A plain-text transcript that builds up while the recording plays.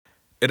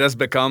It has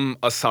become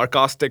a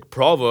sarcastic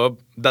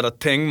proverb that a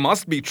thing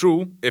must be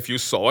true if you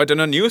saw it in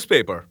a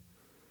newspaper.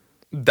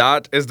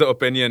 That is the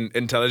opinion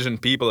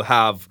intelligent people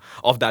have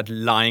of that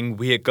lying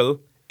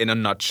vehicle in a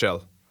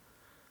nutshell.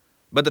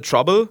 But the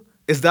trouble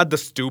is that the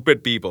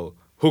stupid people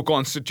who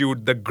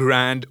constitute the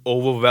grand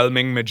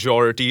overwhelming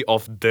majority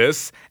of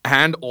this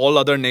and all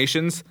other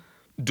nations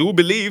do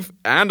believe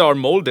and are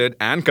molded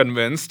and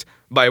convinced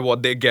by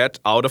what they get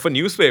out of a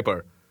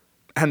newspaper.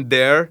 And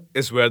there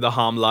is where the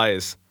harm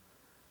lies.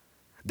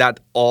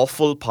 That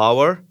awful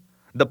power,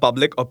 the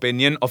public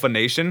opinion of a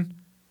nation,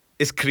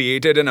 is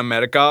created in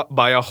America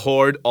by a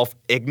horde of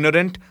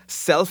ignorant,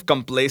 self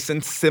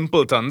complacent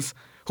simpletons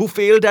who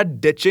failed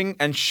at ditching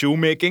and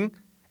shoemaking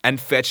and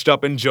fetched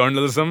up in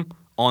journalism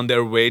on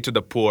their way to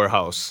the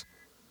poorhouse.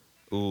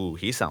 Ooh,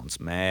 he sounds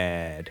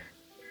mad.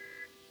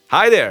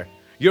 Hi there,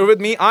 you're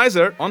with me,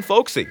 Iser, on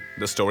Folksy,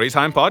 the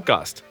Storytime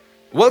podcast.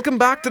 Welcome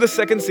back to the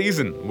second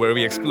season, where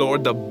we explore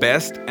the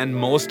best and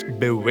most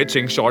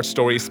bewitching short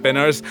story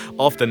spinners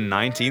of the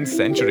 19th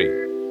century.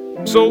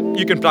 So,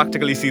 you can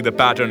practically see the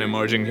pattern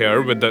emerging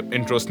here with the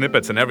intro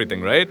snippets and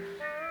everything, right?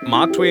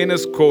 Mark Twain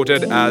is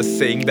quoted as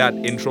saying that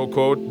intro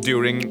quote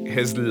during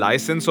his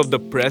license of the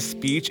press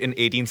speech in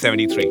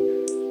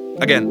 1873.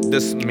 Again,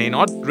 this may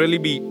not really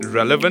be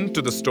relevant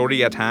to the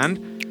story at hand,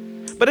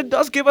 but it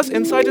does give us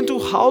insight into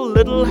how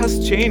little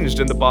has changed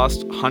in the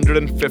past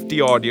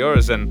 150 odd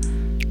years and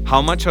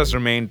how much has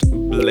remained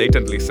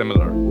blatantly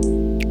similar.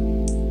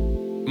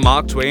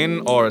 Mark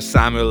Twain, or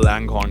Samuel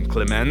Langhorne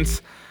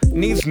Clemens,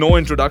 needs no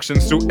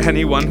introductions to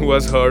anyone who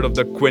has heard of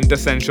the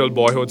quintessential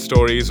boyhood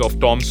stories of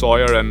Tom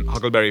Sawyer and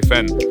Huckleberry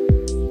Finn.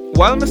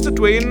 While Mr.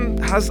 Twain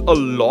has a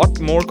lot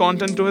more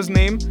content to his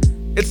name,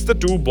 it's the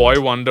two boy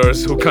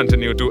wonders who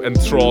continue to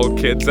enthrall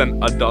kids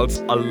and adults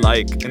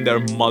alike in their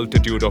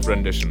multitude of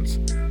renditions.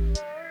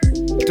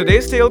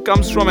 Today's tale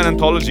comes from an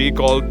anthology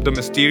called The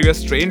Mysterious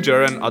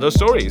Stranger and Other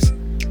Stories.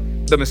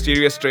 The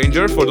Mysterious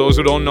Stranger, for those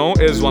who don't know,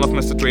 is one of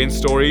Mr. Twain's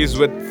stories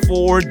with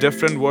 4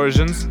 different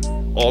versions,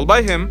 all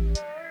by him,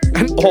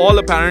 and all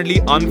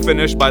apparently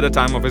unfinished by the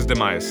time of his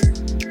demise.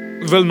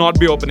 We'll not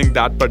be opening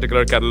that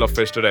particular kettle of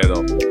fish today,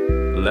 though.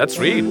 Let's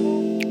read.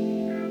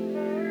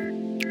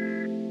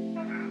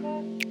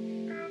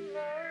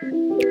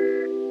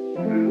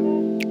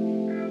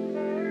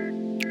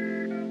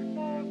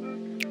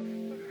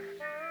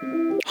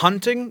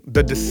 Hunting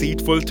the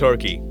Deceitful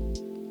Turkey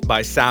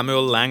by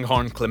Samuel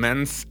Langhorne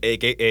Clemens,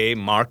 aka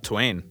Mark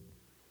Twain.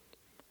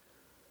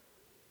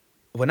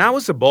 When I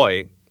was a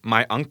boy,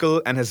 my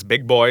uncle and his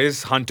big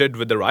boys hunted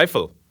with the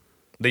rifle.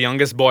 The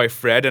youngest boy,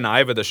 Fred, and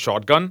I with a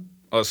shotgun,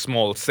 a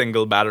small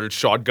single-barreled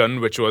shotgun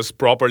which was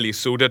properly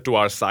suited to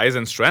our size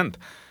and strength.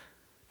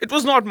 It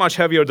was not much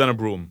heavier than a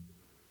broom.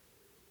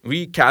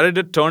 We carried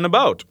it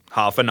turnabout,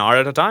 half an hour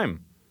at a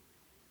time.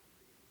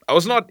 I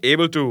was not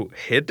able to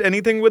hit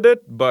anything with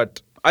it,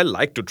 but I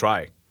liked to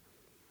try.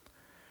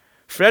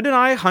 Fred and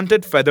I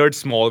hunted feathered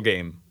small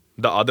game.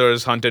 The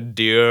others hunted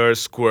deer,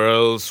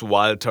 squirrels,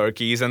 wild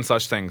turkeys, and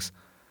such things.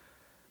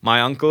 My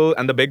uncle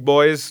and the big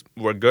boys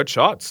were good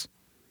shots.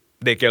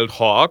 They killed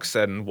hawks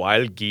and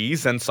wild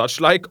geese and such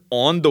like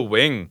on the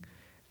wing.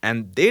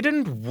 And they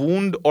didn't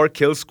wound or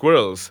kill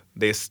squirrels,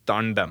 they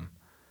stunned them.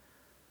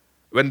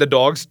 When the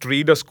dogs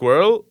treed a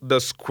squirrel, the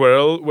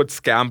squirrel would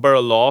scamper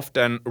aloft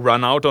and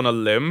run out on a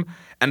limb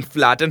and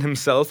flatten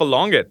himself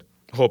along it,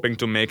 hoping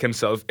to make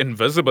himself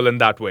invisible in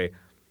that way.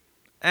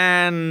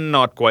 And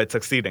not quite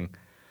succeeding.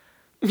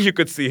 You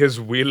could see his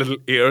wee little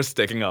ears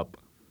sticking up.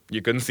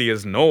 You couldn't see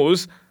his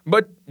nose,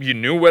 but you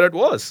knew where it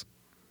was.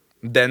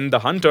 Then the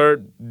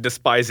hunter,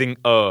 despising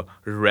a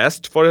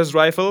rest for his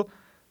rifle,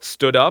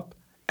 stood up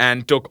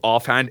and took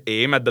offhand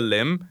aim at the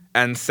limb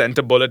and sent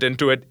a bullet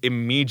into it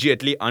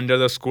immediately under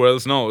the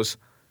squirrel's nose.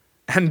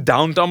 And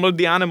down tumbled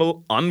the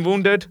animal,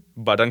 unwounded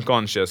but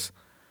unconscious.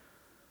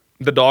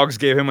 The dogs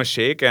gave him a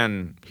shake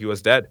and he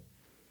was dead.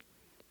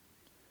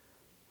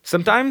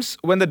 Sometimes,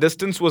 when the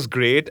distance was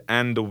great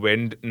and the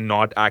wind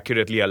not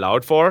accurately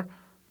allowed for,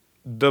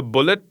 the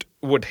bullet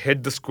would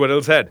hit the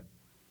squirrel's head.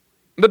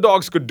 The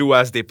dogs could do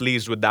as they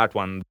pleased with that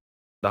one.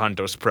 The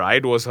hunter's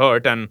pride was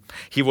hurt and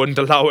he wouldn't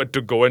allow it to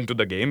go into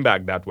the game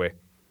bag that way.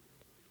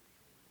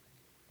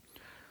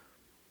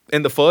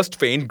 In the first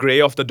faint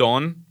grey of the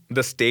dawn,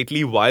 the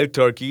stately wild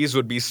turkeys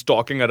would be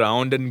stalking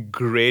around in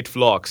great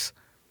flocks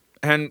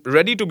and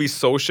ready to be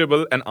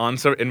sociable and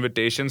answer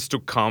invitations to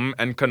come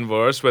and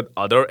converse with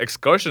other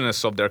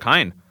excursionists of their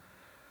kind.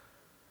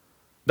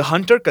 The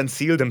hunter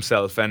concealed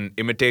himself and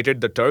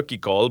imitated the turkey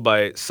call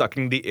by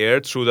sucking the air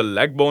through the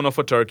leg bone of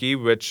a turkey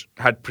which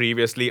had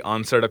previously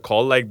answered a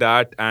call like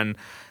that and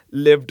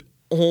lived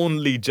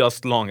only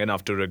just long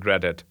enough to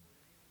regret it.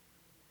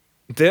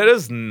 There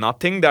is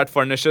nothing that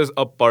furnishes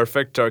a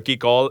perfect turkey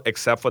call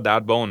except for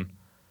that bone.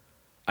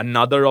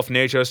 Another of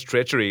nature's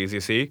treacheries, you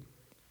see.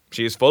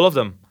 She is full of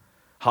them.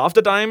 Half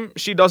the time,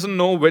 she doesn't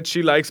know which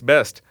she likes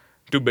best,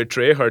 to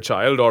betray her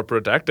child or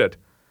protect it.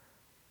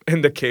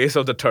 In the case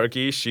of the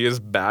turkey, she is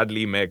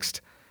badly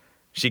mixed.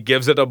 She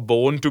gives it a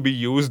bone to be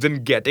used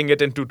in getting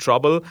it into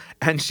trouble,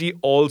 and she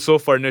also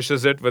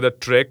furnishes it with a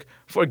trick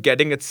for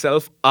getting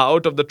itself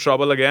out of the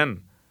trouble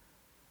again.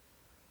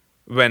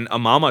 When a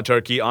mama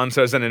turkey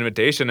answers an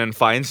invitation and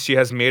finds she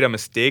has made a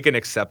mistake in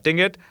accepting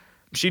it,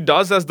 she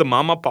does as the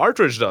mama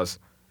partridge does,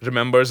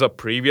 remembers a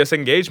previous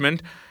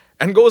engagement,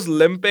 and goes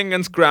limping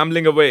and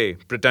scrambling away,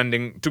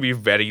 pretending to be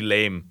very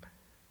lame.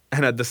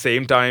 And at the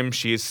same time,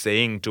 she is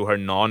saying to her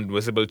non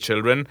visible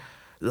children,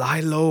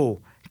 "Lie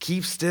low,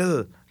 keep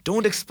still,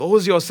 don't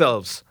expose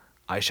yourselves.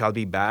 I shall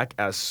be back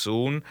as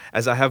soon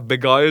as I have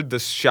beguiled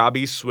this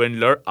shabby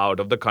swindler out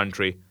of the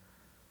country."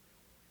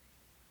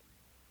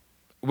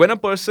 When a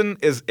person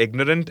is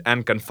ignorant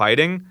and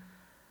confiding,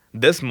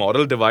 this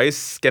moral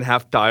device can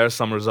have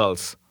tiresome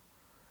results.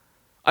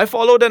 I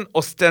followed an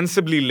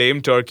ostensibly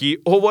lame turkey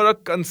over a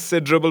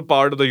considerable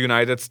part of the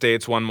United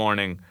States one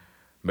morning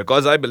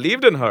because I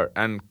believed in her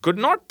and could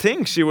not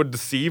think she would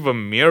deceive a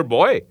mere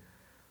boy,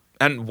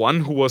 and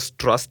one who was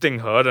trusting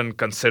her and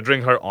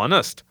considering her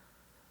honest.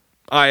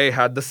 I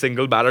had the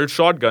single barreled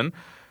shotgun,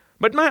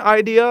 but my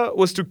idea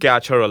was to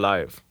catch her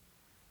alive.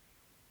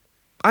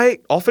 I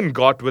often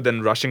got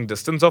within rushing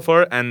distance of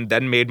her and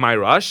then made my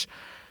rush,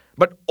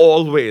 but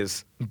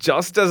always,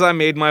 just as I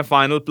made my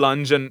final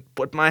plunge and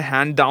put my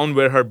hand down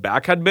where her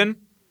back had been,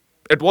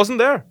 it wasn't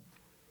there.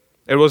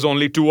 It was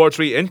only 2 or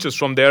 3 inches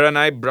from there, and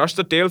I brushed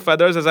the tail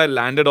feathers as I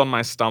landed on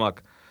my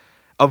stomach.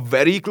 A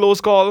very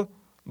close call,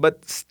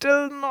 but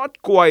still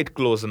not quite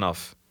close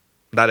enough.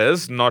 That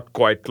is, not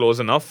quite close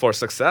enough for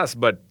success,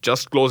 but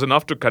just close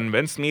enough to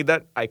convince me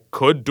that I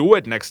could do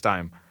it next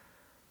time.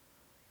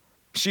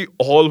 She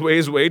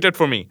always waited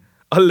for me,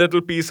 a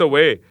little piece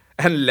away,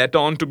 and let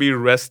on to be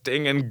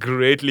resting and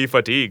greatly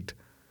fatigued.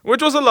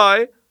 Which was a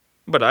lie,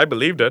 but I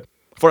believed it,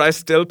 for I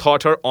still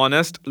thought her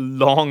honest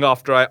long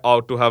after I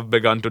ought to have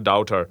begun to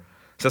doubt her,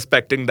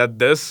 suspecting that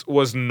this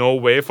was no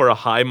way for a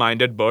high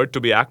minded bird to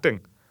be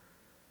acting.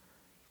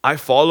 I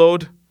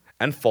followed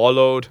and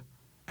followed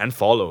and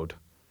followed,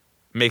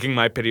 making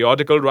my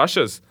periodical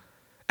rushes,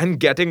 and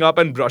getting up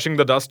and brushing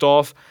the dust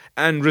off,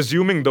 and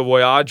resuming the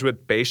voyage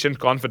with patient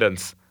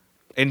confidence.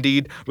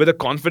 Indeed, with a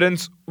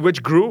confidence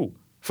which grew,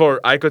 for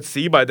I could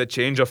see by the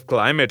change of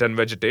climate and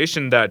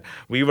vegetation that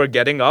we were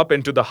getting up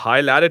into the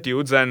high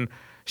latitudes, and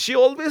she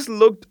always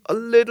looked a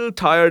little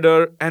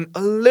tireder and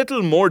a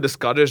little more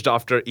discouraged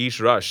after each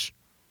rush.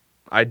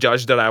 I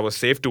judged that I was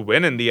safe to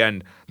win in the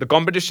end, the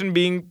competition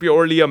being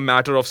purely a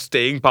matter of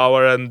staying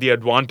power and the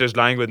advantage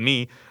lying with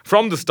me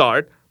from the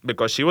start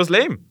because she was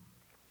lame.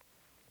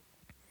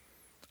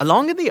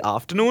 Along in the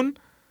afternoon,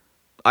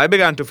 I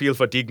began to feel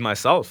fatigued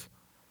myself.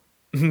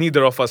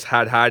 Neither of us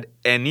had had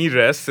any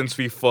rest since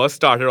we first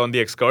started on the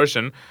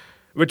excursion,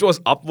 which was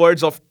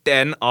upwards of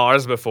 10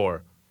 hours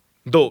before,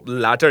 though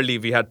latterly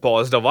we had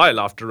paused a while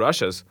after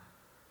rushes.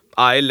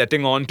 I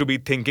letting on to be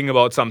thinking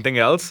about something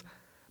else,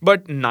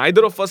 but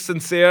neither of us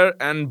sincere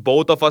and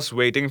both of us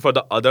waiting for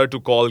the other to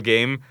call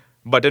game,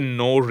 but in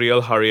no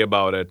real hurry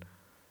about it.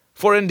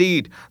 For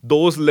indeed,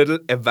 those little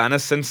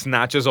evanescent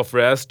snatches of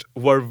rest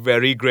were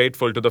very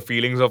grateful to the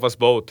feelings of us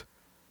both.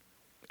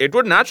 It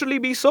would naturally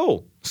be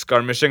so,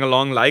 skirmishing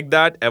along like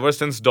that ever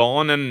since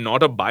dawn and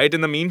not a bite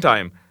in the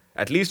meantime,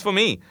 at least for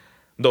me.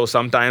 Though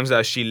sometimes,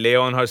 as she lay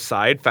on her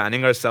side,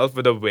 fanning herself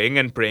with a wing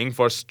and praying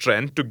for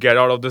strength to get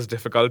out of this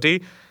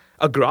difficulty,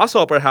 a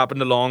grasshopper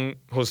happened along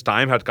whose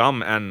time had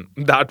come, and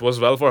that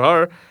was well for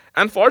her,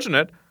 and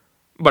fortunate,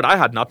 but I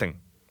had nothing.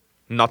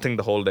 Nothing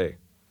the whole day.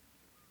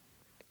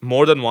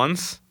 More than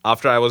once,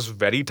 after I was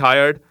very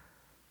tired,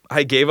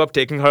 I gave up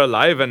taking her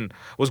alive and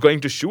was going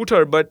to shoot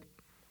her, but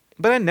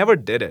I never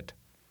did it,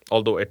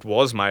 although it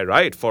was my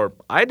right, for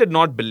I did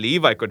not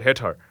believe I could hit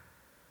her.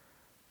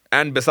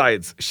 And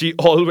besides, she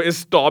always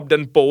stopped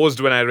and posed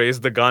when I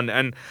raised the gun,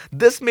 and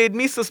this made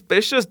me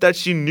suspicious that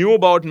she knew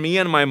about me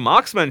and my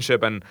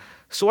marksmanship, and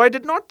so I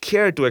did not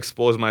care to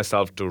expose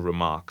myself to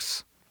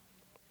remarks.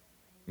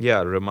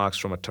 Yeah, remarks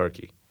from a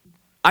turkey.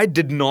 I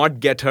did not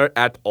get her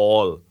at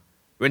all.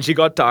 When she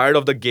got tired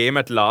of the game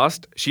at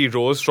last, she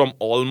rose from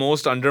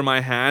almost under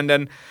my hand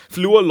and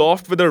flew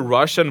aloft with a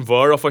rush and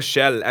whir of a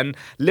shell and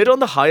lit on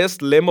the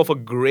highest limb of a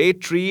great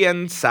tree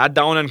and sat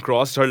down and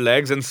crossed her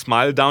legs and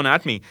smiled down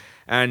at me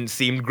and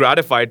seemed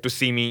gratified to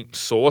see me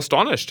so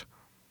astonished.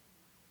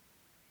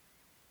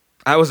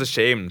 I was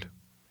ashamed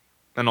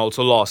and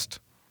also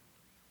lost.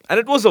 And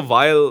it was a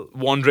while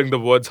wandering the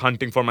woods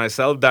hunting for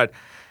myself that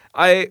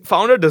I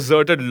found a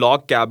deserted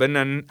log cabin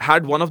and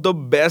had one of the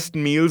best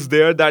meals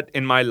there that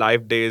in my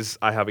life days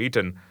I have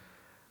eaten.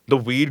 The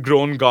weed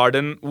grown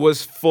garden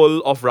was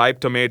full of ripe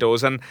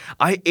tomatoes, and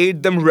I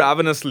ate them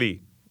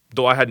ravenously,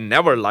 though I had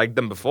never liked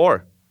them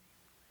before.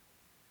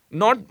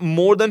 Not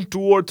more than 2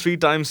 or 3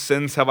 times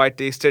since have I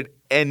tasted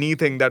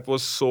anything that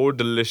was so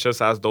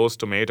delicious as those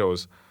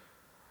tomatoes.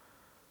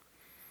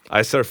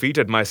 I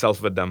surfeited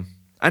myself with them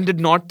and did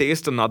not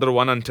taste another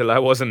one until I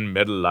was in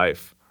middle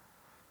life.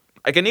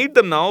 I can eat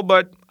them now,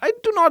 but I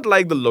do not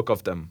like the look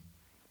of them.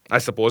 I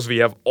suppose we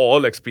have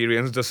all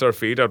experienced the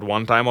surfeit at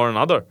one time or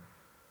another.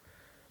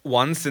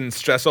 Once, in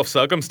stress of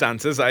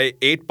circumstances, I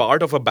ate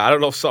part of a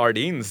barrel of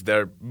sardines,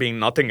 there being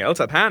nothing else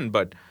at hand,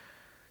 but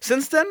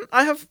since then,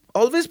 I have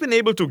always been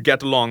able to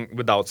get along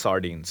without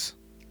sardines.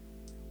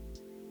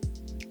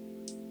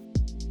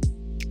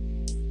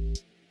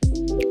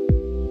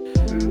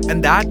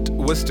 And that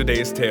was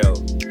today's tale.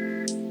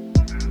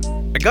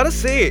 I gotta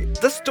say,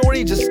 the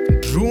story just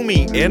drew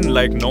me in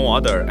like no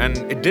other, and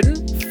it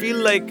didn't feel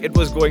like it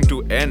was going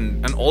to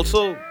end. And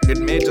also, it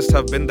may just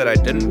have been that I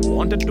didn't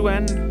want it to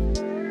end.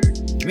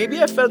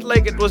 Maybe I felt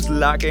like it was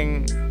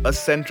lacking a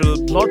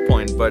central plot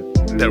point, but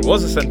there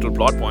was a central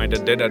plot point.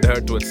 It did adhere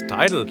to its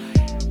title.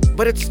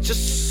 But it's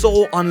just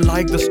so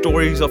unlike the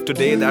stories of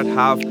today that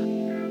have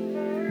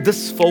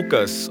this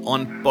focus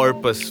on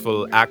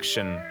purposeful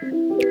action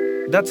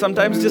that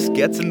sometimes just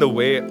gets in the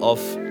way of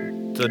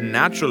the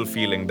natural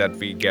feeling that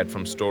we get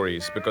from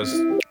stories. Because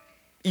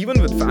even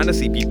with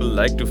fantasy, people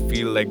like to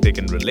feel like they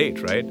can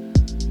relate, right?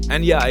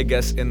 And yeah, I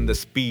guess in the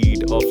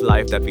speed of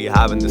life that we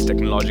have in this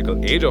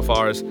technological age of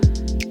ours,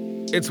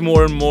 it's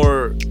more and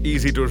more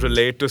easy to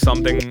relate to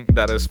something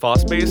that is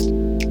fast paced.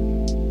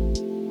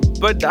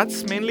 But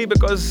that's mainly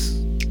because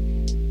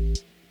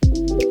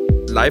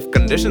life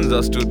conditions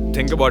us to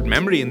think about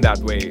memory in that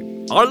way.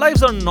 Our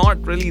lives are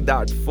not really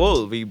that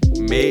full. We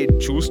may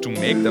choose to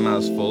make them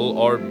as full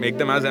or make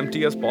them as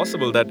empty as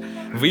possible. That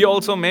we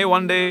also may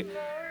one day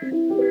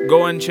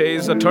go and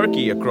chase a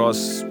turkey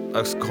across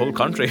a whole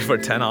country for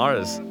 10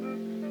 hours.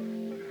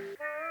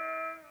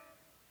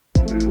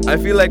 I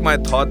feel like my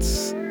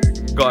thoughts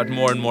got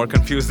more and more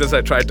confused as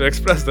I tried to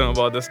express them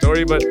about the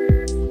story, but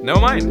never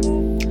mind.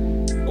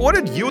 What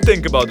did you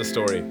think about the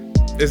story?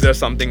 Is there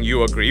something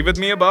you agree with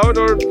me about,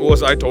 or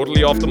was I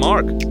totally off the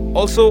mark?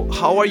 Also,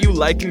 how are you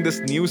liking this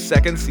new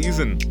second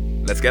season?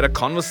 Let's get a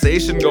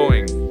conversation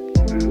going.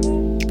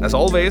 As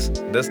always,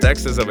 this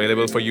text is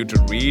available for you to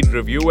read,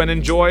 review, and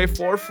enjoy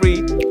for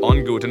free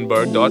on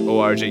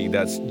Gutenberg.org.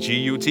 That's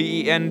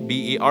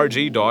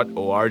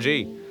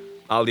Gutenberg.org.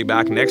 I'll be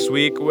back next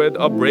week with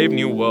A Brave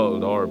New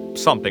World or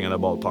something in the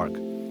ballpark.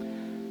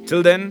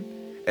 Till then,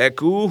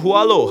 Eku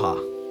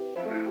Hualoha.